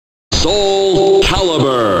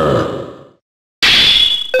SoulCalibur.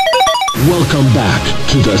 Welcome back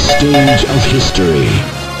to the stage of history.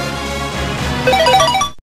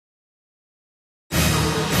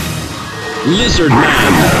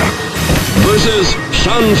 Lizardman versus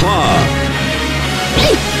Shanfa.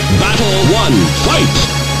 Battle 1, fight!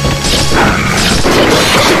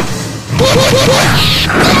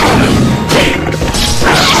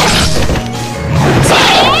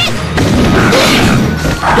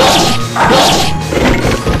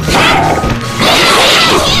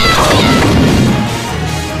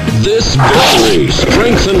 This victory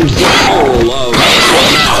strengthens the soul of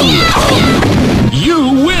man. You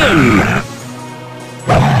win!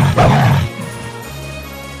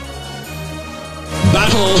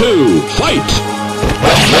 Battle 2, fight!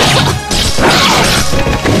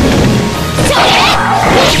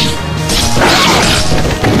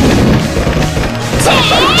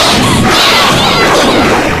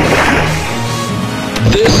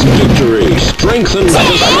 This victory strengthens the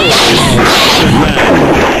soul of man.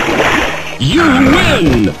 You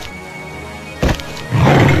win!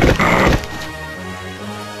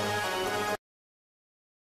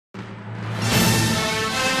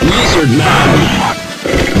 Lizardman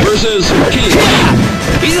versus King.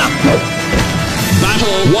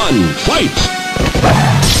 Battle 1, fight!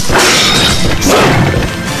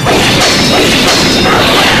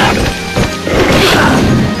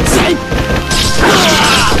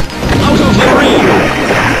 Out of the ring!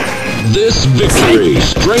 This victory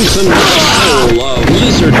strengthens the soul of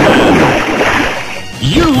Lizardman.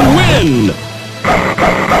 You win!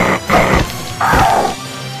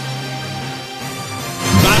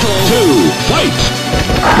 Battle 2, fight!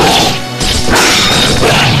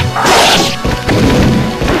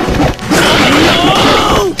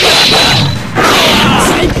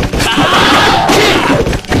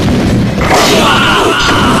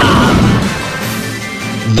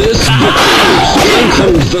 This victory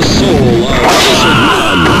strengthens the soul of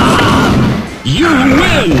Lizardman. You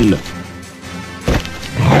win!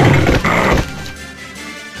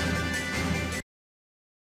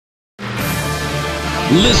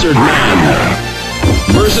 Lizardman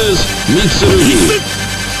versus Mitsurugi.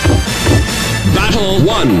 Battle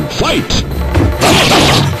 1, fight!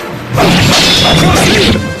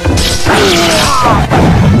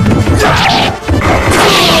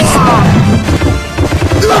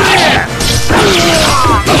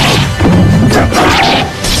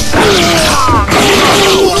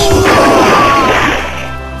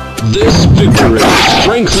 This victory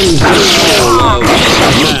strengthens the soul of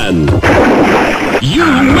Lizardman. You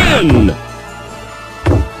win!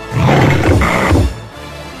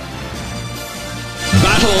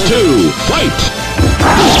 Battle 2, fight!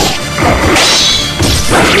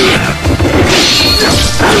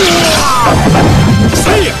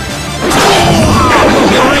 Out of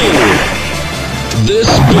the ring! This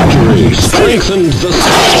victory strengthens the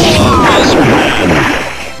soul of Lizardman.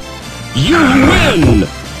 You win!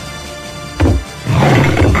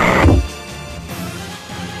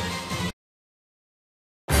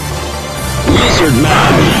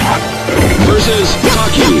 Lizardman versus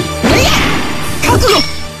Taki.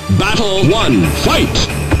 Battle 1, fight!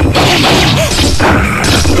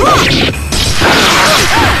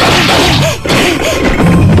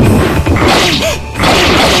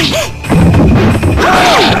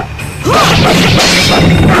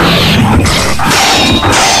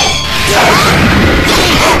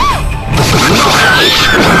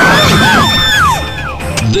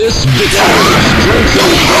 This victory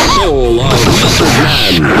strengthens the soul of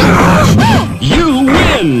Lizardman. You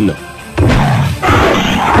win!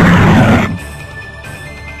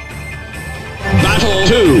 Battle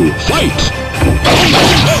 2, fight!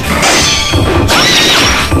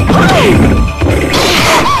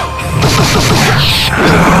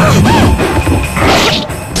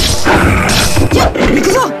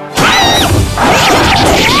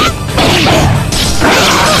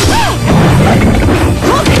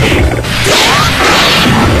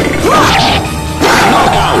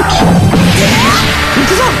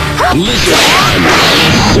 Lizardman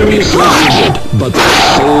is seriously wounded, but the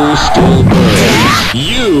soul still burns.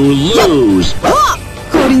 You lose!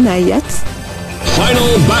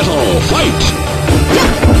 Final battle, fight!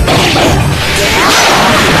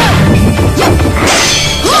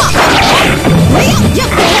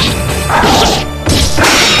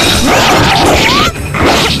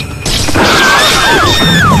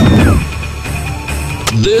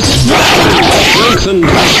 This victory strengthens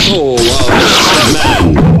the soul of man.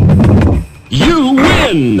 You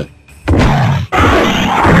win!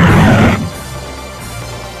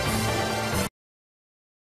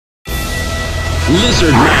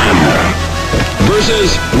 Lizardman Man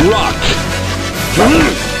versus Rock.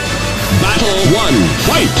 Battle 1,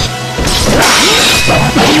 fight!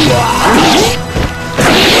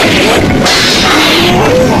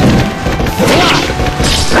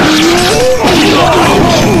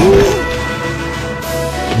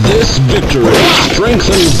 This victory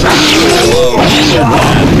strengthens the soul of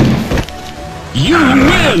Lizardman. You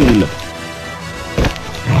win!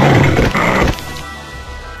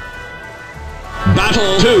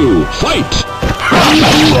 Battle 2, fight!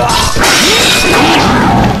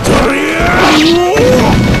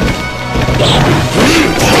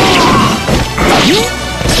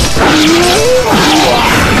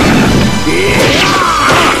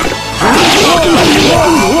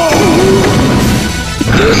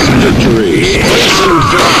 This victory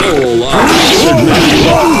strengthens the soul of Lizardman.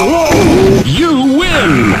 You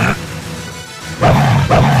win!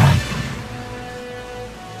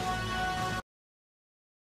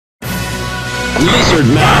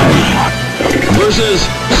 Lizardman versus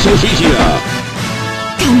Sophitia.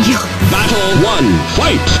 Battle 1,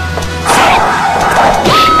 fight!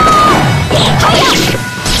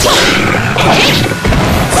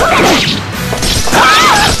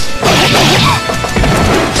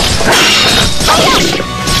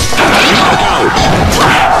 Knockout!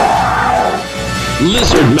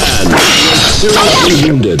 Lizardman was seriously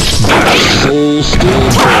wounded, but his soul still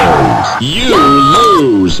burns. You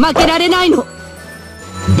lose!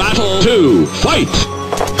 Battle 2, fight!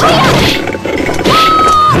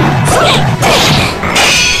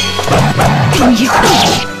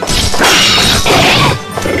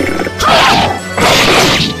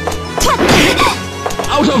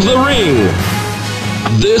 Out of the ring!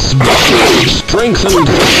 This victory strengthened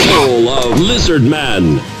the soul of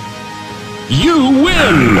Lizardman. You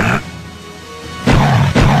win!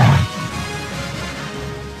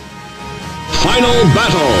 Final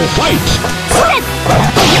battle, fight!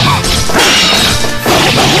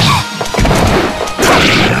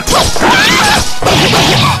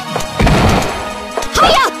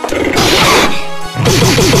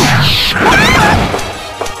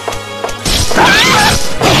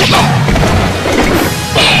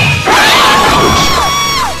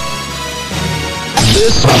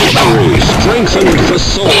 This victory strengthened the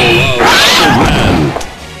soul of Lizardman.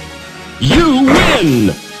 You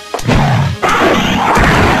win!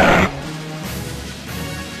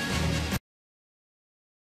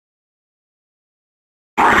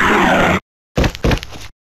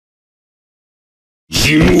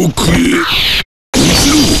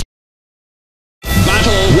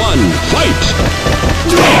 Battle 1, fight!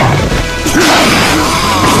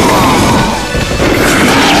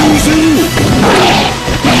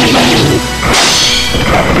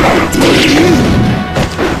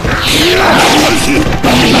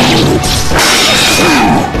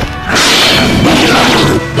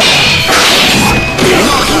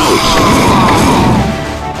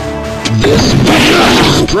 This victory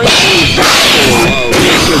strengthens the soul of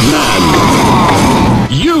Lizardman.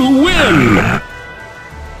 You win!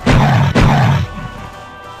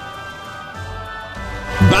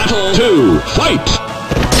 Battle 2, fight!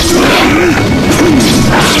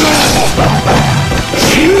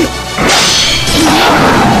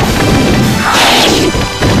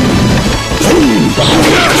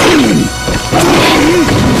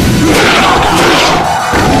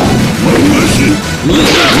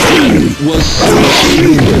 Lizardman was seriously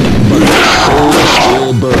wounded, but his soul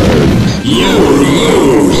still burned. You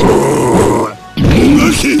lose!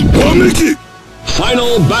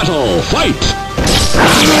 Final battle, fight!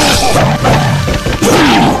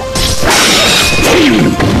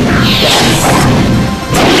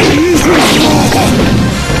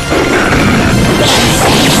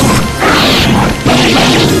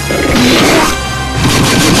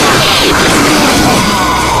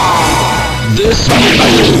 This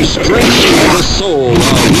victory strengthens the soul of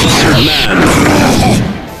Lizardman.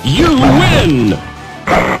 You win!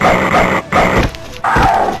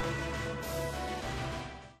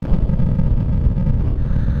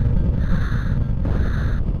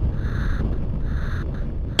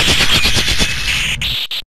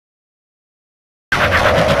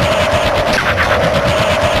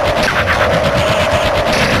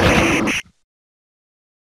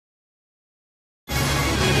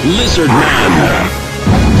 Lizardman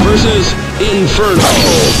versus Inferno.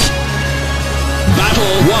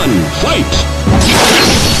 Battle 1, fight!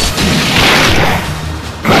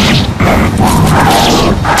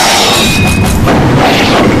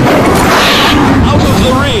 Out of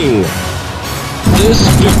the ring! This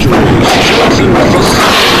victory strengthens the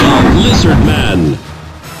soul of Lizardman.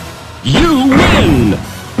 You win!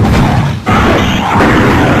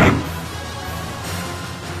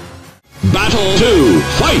 Battle 2,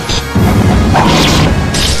 fight!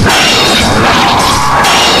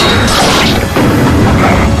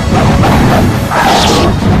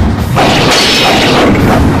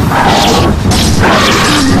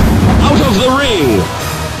 Out of the ring!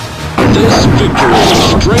 This victory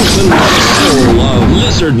strengthened the soul of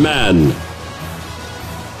Lizardman.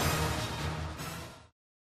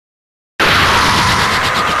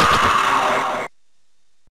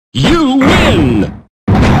 You win!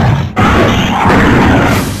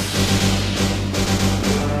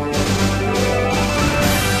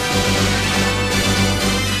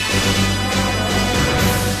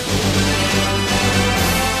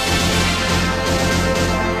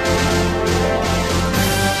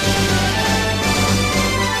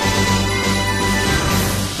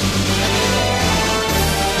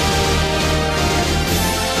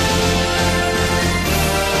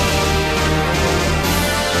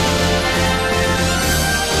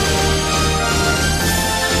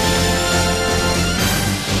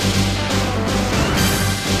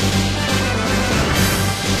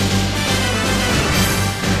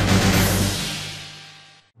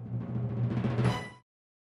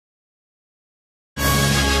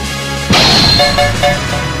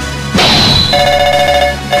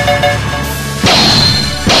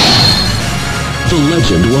 The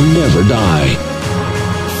legend will never die.